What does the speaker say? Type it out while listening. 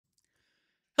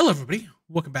Hello everybody,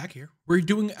 welcome back here. We're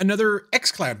doing another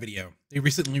xCloud video. They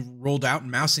recently rolled out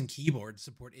mouse and keyboard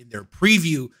support in their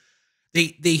preview.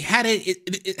 They had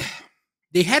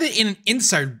it in an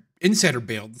insider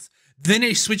build, then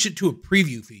they switched it to a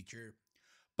preview feature.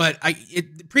 But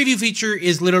the preview feature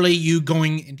is literally you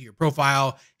going into your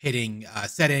profile, hitting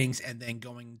settings, and then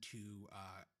going to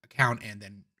account and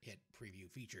then hit preview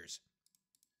features.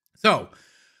 So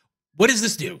what does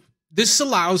this do? This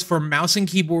allows for mouse and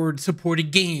keyboard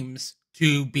supported games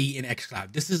to be in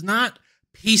xCloud. This is not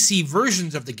PC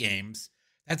versions of the games.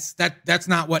 That's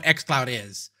not what xCloud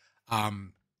is.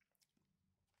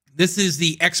 This is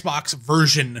the Xbox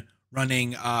version running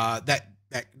that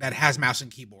has mouse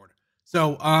and keyboard.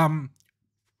 So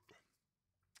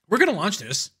we're gonna launch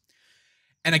this.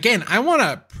 And again, I want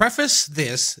to preface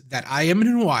this that I am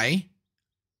in Hawaii,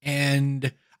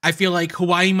 and I feel like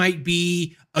Hawaii might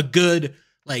be a good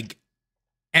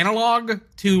analog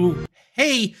to,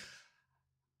 hey,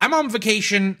 I'm on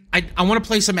vacation, I want to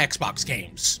play some Xbox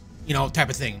games, you know, type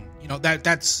of thing. You know,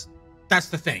 that's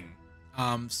the thing.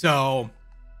 So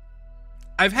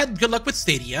I've had good luck with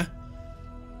Stadia.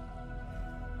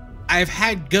 I've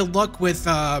had good luck with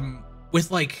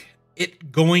like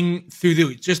it going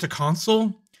through just a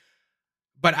console,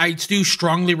 but I do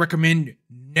strongly recommend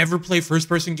never play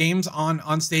first-person games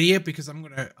on Stadia, because I'm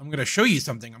gonna show you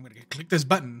something. I'm gonna click this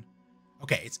button.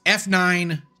 Okay, it's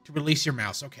F9 to release your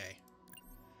mouse. Okay.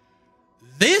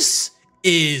 This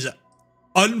is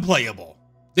unplayable.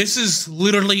 This is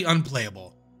literally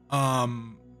unplayable. We're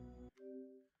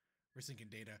syncing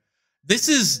data. This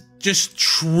is just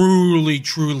truly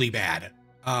bad.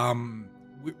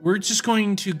 We're just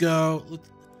going to go.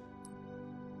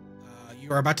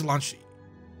 You are about to launch.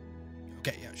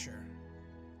 Okay, yeah, sure.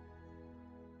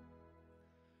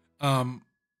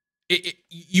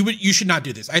 You should not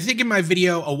do this. I think in my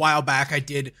video a while back I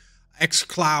did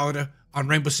xCloud on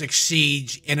Rainbow Six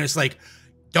Siege, and it's like,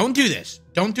 don't do this.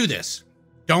 Don't do this.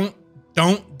 Don't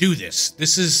do this.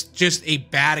 This is just a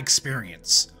bad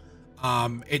experience.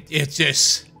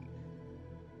 It's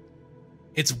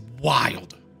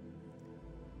wild.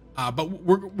 But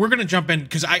we're gonna jump in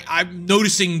because I'm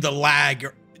noticing the lag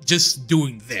just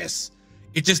doing this.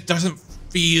 It just doesn't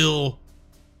feel.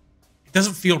 It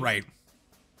doesn't feel right.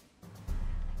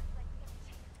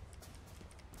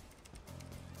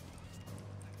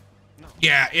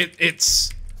 Yeah,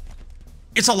 it's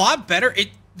a lot better.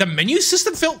 The menu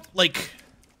system felt like.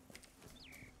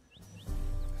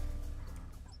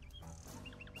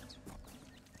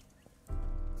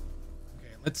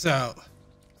 Okay, let's okay.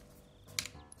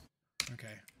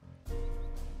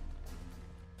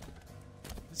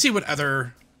 Let's see what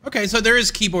other. Okay, so there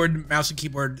is mouse and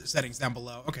keyboard settings down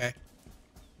below. Okay,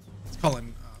 let's call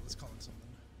in something.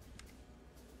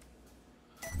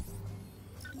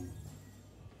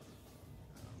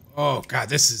 Oh god,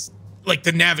 this is like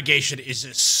the navigation is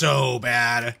just so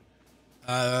bad.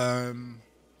 Forever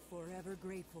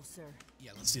grateful, sir.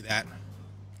 Yeah, let's do that.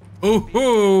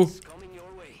 Ooh.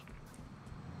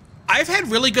 I've had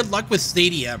really good luck with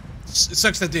Stadia. It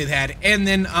sucks that they've had, and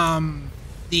then oh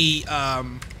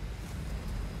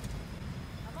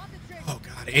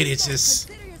god, it is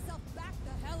just.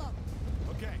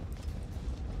 Okay.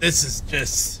 This is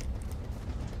just.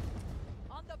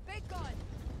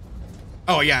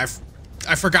 Oh yeah,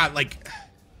 I forgot, like. Keep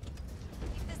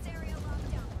this area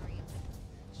locked down, Marines.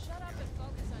 Shut up and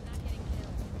focus on not getting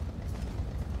killed.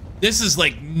 This is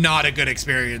like not a good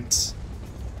experience.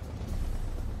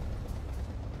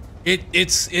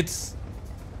 It's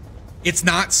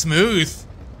not smooth.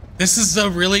 This is a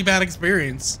really bad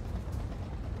experience.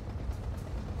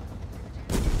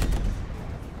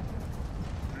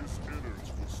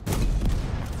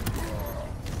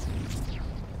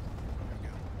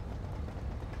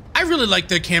 I really liked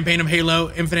the campaign of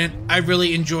Halo Infinite. I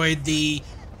really enjoyed the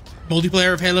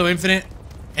multiplayer of Halo Infinite,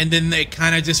 and then they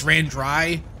kind of just ran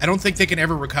dry. I don't think they can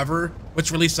ever recover,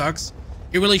 which really sucks.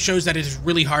 It really shows that it is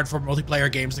really hard for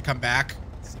multiplayer games to come back.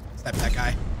 Step that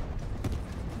guy.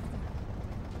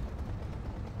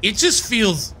 It just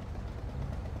feels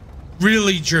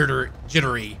really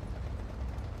jittery.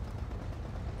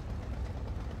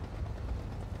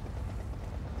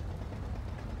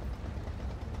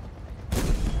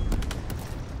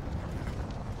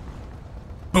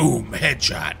 Boom,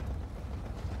 headshot.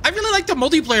 I really like the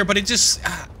multiplayer, but it just,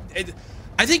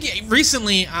 I think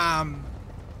recently, a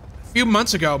few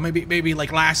months ago, maybe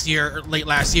like last year or late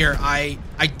last year, I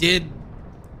did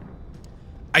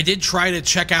try to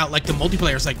check out like the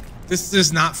multiplayer. It's like, this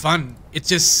is not fun. It's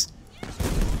just,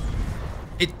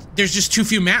 there's just too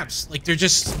few maps. Like, there's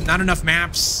just not enough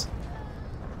maps.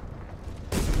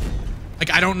 Like,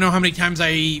 I don't know how many times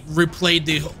I replayed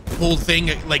the whole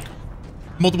thing, like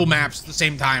multiple maps at the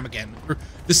same time again, or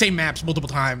the same maps multiple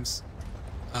times.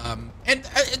 And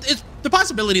it's the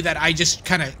possibility that I just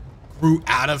kind of grew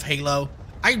out of Halo.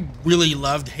 I really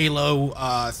loved Halo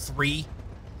 3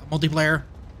 multiplayer,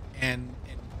 and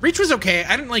Reach was okay.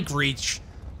 I didn't like Reach.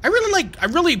 I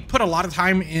really put a lot of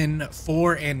time in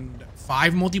 4 and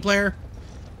 5 multiplayer.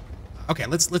 Okay,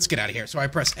 let's get out of here. So I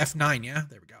press F9, yeah?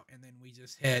 There we go. And then we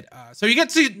just hit, so you get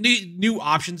to new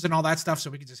options and all that stuff, so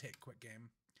we can just hit quit game.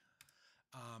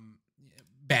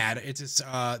 Bad. It's just,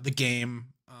 the game,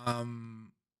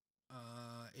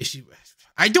 issue.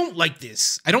 I don't like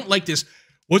this. I don't like this.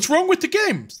 What's wrong with the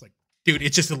game? It's like, dude,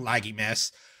 it's just a laggy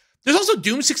mess. There's also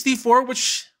Doom 64,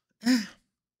 which...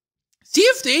 Sea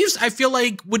of Thieves, I feel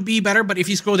like, would be better, but if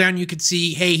you scroll down, you could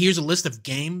see, hey, here's a list of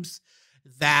games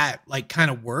that, like, kind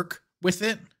of work with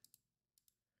it,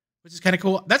 which is kind of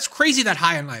cool. That's crazy that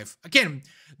high in life. Again,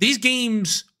 these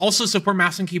games also support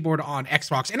mouse and keyboard on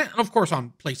Xbox, and of course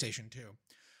on PlayStation too.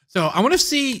 So I want to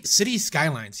see City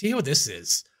Skyline, see how this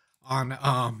is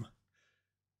on,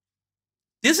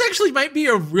 this actually might be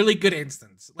a really good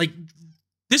instance. Like,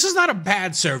 this is not a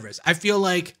bad service. I feel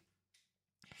like,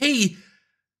 hey,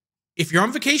 if you're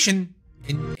on vacation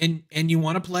and you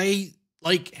want to play,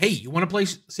 like, hey, you want to play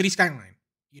City Skyline,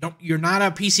 you're not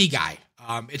a PC guy.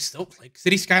 It's still like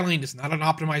City Skyline is not an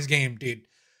optimized game, dude.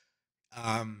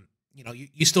 You know,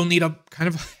 you still need a kind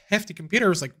of hefty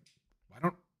computer. It's like, why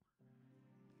don't?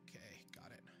 Okay,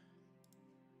 got it.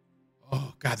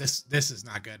 Oh god, this is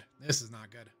not good. This is not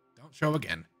good. Don't show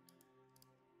again.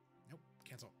 Nope,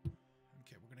 cancel.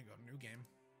 Okay, we're gonna go new game.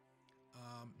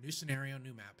 New scenario,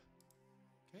 new map.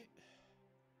 Okay.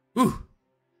 Ooh.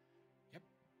 Yep.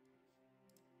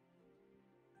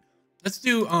 Let's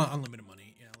do unlimited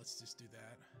money. Yeah, let's just do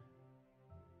that.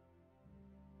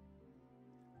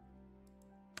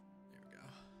 There we go.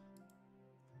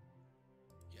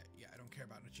 Yeah, I don't care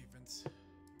about achievements.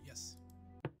 Yes.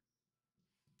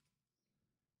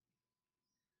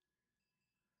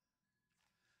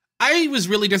 I was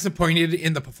really disappointed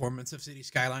in the performance of City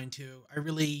Skyline 2. I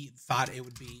really thought it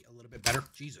would be a little bit better.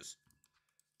 Jesus.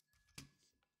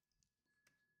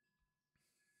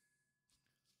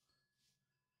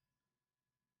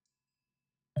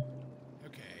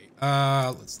 Okay,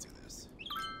 let's do this.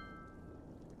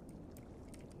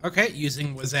 Okay,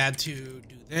 using Wazad to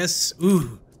do this.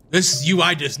 Ooh, this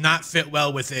UI does not fit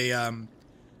well with a,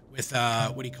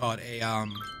 what do you call it? Wait,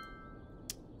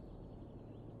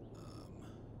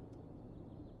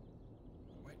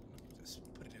 let me just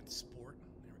put it in sport.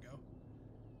 There we go.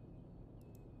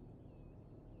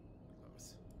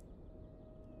 Close.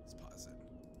 Let's pause it.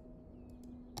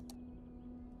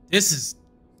 This is...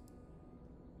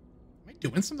 Am I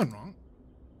doing something wrong?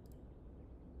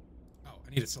 Oh, I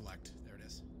need to select. There it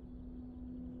is.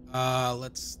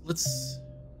 Let's...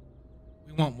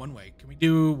 We want one way. Can we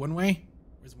do one way?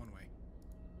 Where's one way?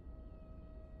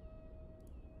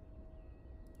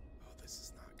 Oh, this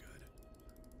is not good.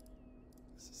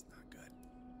 This is not good.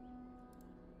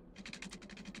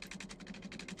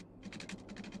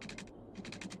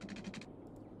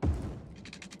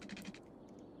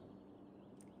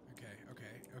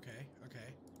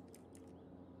 Okay.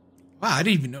 Wow, I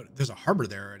didn't even know there's a harbor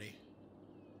there already.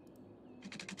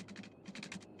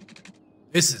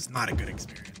 This is not a good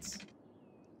experience.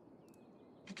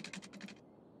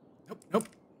 Nope.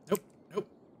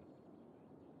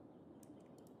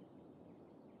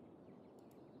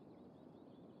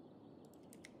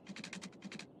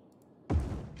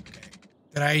 Okay.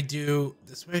 Did I do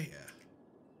this way? Yeah.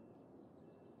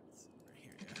 Right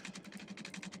here, yeah.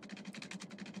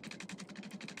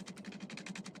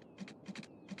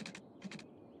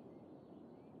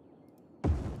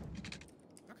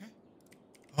 Okay.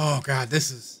 Oh god,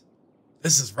 this is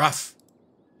rough.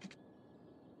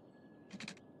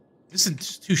 This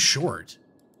is too short.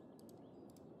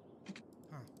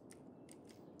 Huh.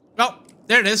 Well,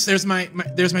 there it is. There's my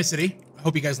city. I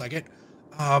hope you guys like it.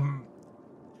 I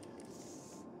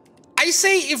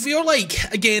say if you're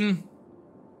like, again,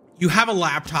 you have a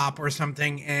laptop or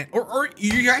something, and or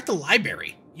you're at the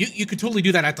library. You could totally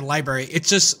do that at the library. It's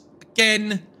just,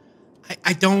 again,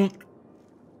 I'm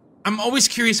always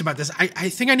curious about this. I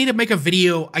think I need to make a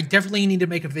video. I definitely need to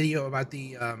make a video about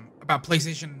the about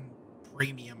PlayStation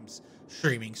Premium's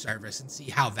streaming service and see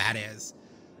how that is.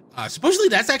 Supposedly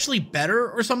that's actually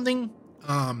better or something.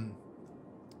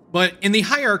 But in the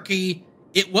hierarchy,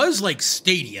 it was like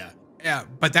Stadia. Yeah,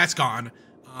 but that's gone.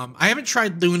 I haven't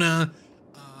tried Luna.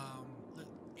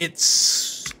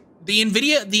 It's the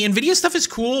Nvidia stuff is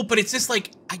cool, but it's just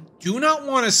like I do not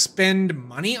want to spend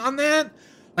money on that.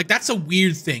 Like, that's a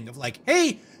weird thing of like,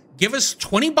 hey, give us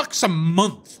 $20 a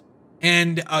month,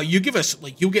 and you give us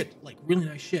like, you'll get like really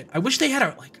nice shit. I wish they had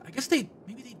a like. I guess maybe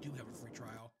they do have a free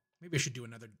trial. Maybe I should do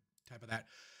another type of that.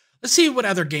 Let's see what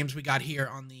other games we got here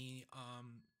on the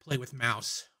Play with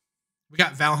Mouse. We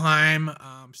got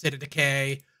Valheim, State of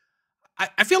Decay.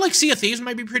 I feel like Sea of Thieves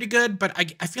might be pretty good, but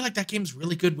I feel like that game's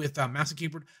really good with mouse and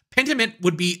keyboard. Pentiment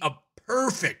would be a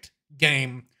perfect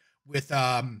game with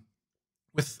that,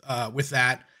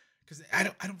 because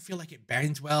I don't feel like it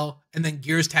bangs well. And then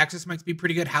Gears Tactics might be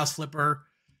pretty good. House Flipper,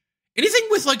 anything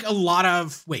with like a lot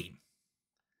of wait.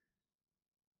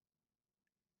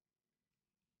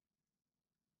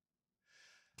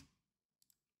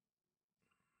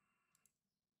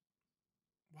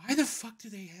 Why the fuck do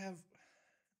they have?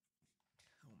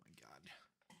 Oh my god.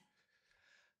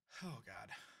 Oh god.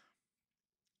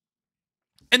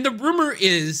 And the rumor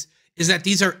is that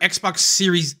these are Xbox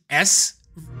Series S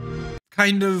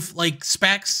kind of like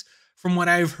specs from what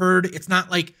I've heard. It's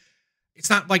not like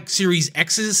Series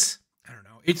X's. I don't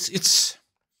know. It's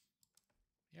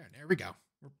yeah, there we go.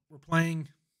 We're playing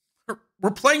the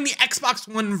Xbox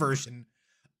One version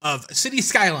of City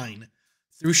Skyline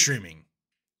through streaming.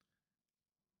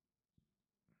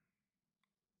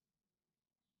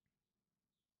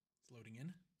 Loading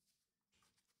in.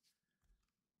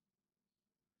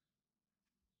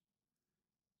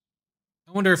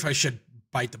 I wonder if I should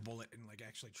bite the bullet and like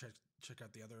actually check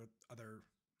out the other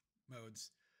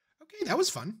modes. Okay, that was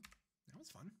fun. That was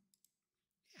fun.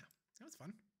 Yeah, that was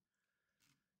fun.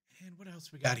 And what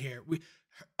else we got here?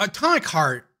 Atomic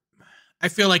Heart, I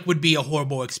feel like would be a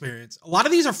horrible experience. A lot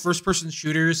of these are first-person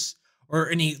shooters or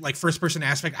any like first-person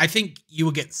aspect. I think you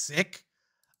will get sick.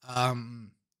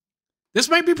 This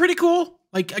might be pretty cool.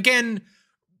 Like, again,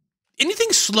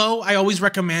 anything slow I always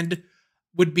recommend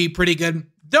would be pretty good.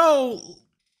 Though,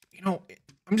 you know,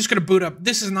 I'm just gonna boot up.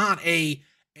 This is not an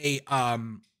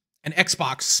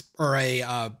Xbox or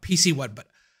a PC one, but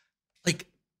like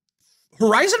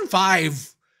Horizon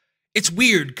 5, it's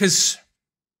weird because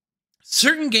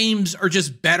certain games are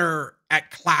just better at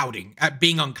clouding, at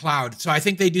being on cloud. So I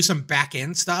think they do some back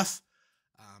end stuff.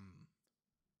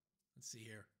 Let's see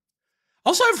here.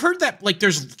 Also, I've heard that like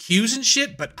there's queues and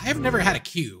shit, but I have never had a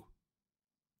queue.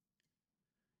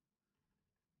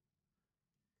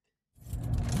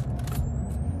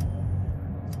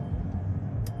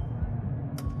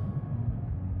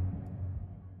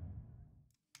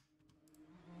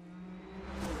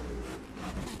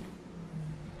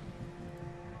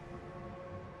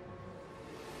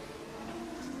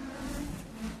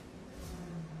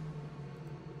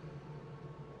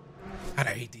 God,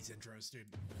 I hate these intros, dude.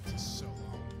 This is so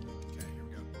long. Okay, here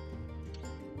we go.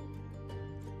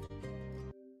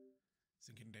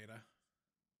 Syncing data.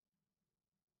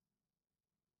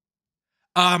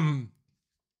 I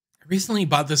recently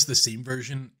bought the Steam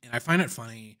version, and I find it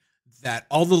funny that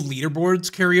all the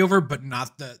leaderboards carry over, but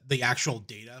not the actual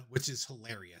data, which is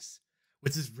hilarious.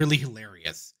 Which is really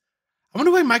hilarious. I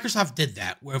wonder why Microsoft did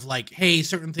that, where like, hey,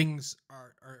 certain things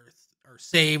are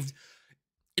saved.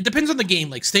 It depends on the game.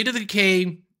 Like State of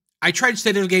Decay, I tried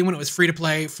State of Decay when it was free to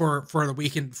play for the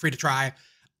weekend, free to try.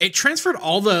 It transferred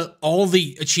all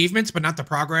the achievements, but not the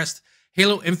progress.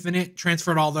 Halo Infinite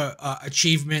transferred all the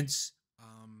achievements.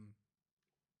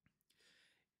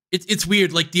 It's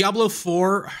weird. Like Diablo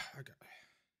 4,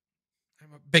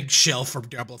 I'm a big shell for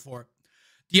Diablo 4.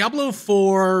 Diablo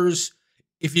 4's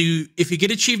if you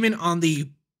get achievement on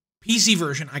the PC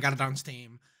version, I got it on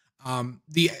Steam.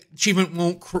 The achievement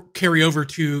won't carry over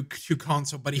to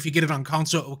console, but if you get it on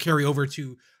console, it will carry over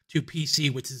to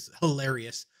PC, which is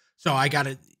hilarious. So I got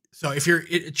it. So if you're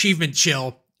achievement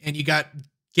chill and you got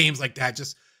games like that,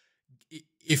 just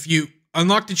if you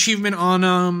unlock the achievement on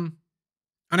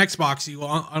Xbox, you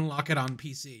will unlock it on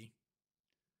PC.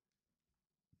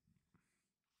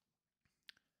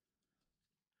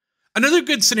 Another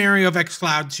good scenario of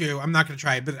xCloud too. I'm not going to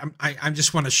try it, but I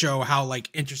just want to show how like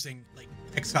interesting like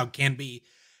xCloud can be.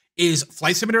 Is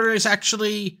Flight Simulator is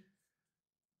actually,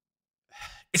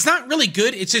 it's not really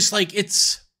good. It's just like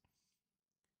it's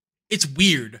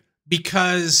weird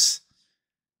because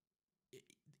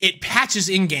it patches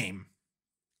in game.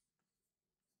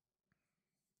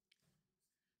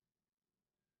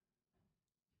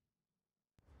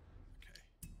 Okay.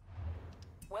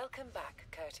 Welcome back,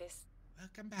 Curtis.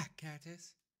 Welcome back,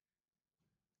 Curtis.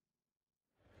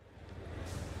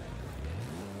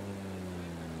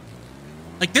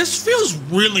 Like, this feels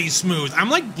really smooth.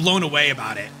 I'm, like, blown away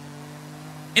about it.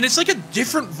 And it's, like, a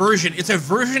different version. It's a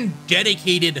version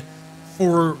dedicated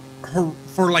for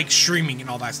like, streaming and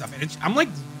all that stuff. And I'm, like,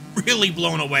 really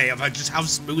blown away of just how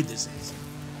smooth this is.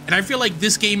 And I feel like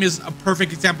this game is a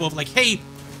perfect example of like, hey,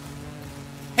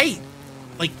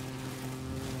 like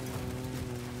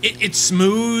it's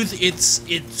smooth.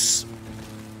 It's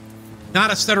not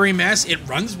a stuttery mess. It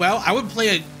runs well. I would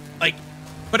play a like,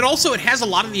 but also it has a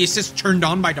lot of the assists turned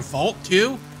on by default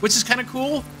too, which is kind of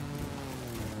cool.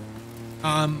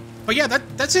 But yeah,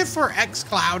 that's it for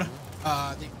xCloud,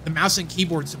 the mouse and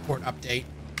keyboard support update.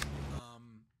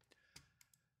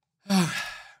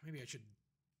 Maybe I should,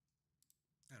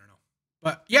 I don't know,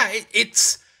 but yeah,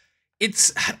 it's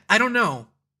I don't know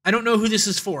who this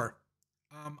is for.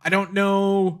 I don't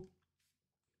know.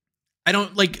 I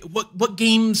don't like what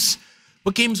games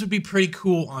would be pretty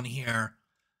cool on here.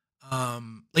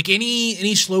 Like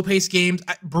any slow paced games.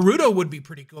 Boruto would be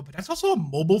pretty cool, but that's also a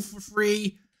mobile for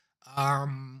free.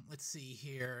 Let's see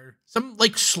here. Some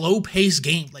like slow paced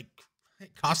game like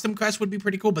Custom Quest would be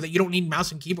pretty cool, but you don't need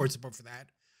mouse and keyboard support for that.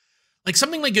 Like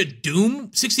something like a Doom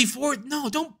 64. No,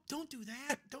 don't do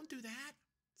that. Don't do that.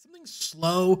 Something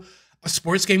slow. A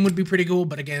sports game would be pretty cool,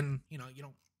 but again, you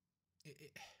don't.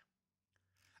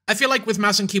 I feel like with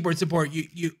mouse and keyboard support,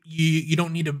 you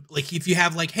don't need to, like, if you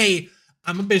have like, hey,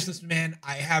 I'm a businessman,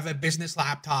 I have a business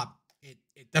laptop,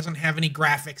 it doesn't have any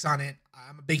graphics on it,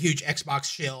 I'm a big huge Xbox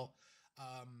shill,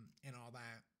 and all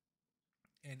that,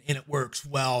 and it works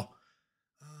well.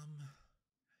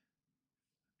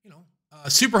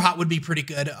 Super Hot would be pretty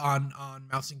good on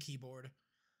mouse and keyboard.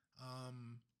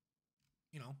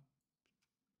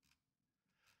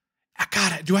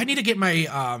 God, do I need to get my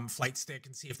flight stick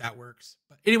and see if that works?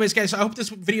 But anyways, guys, I hope this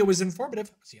video was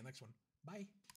informative. See you next one. Bye.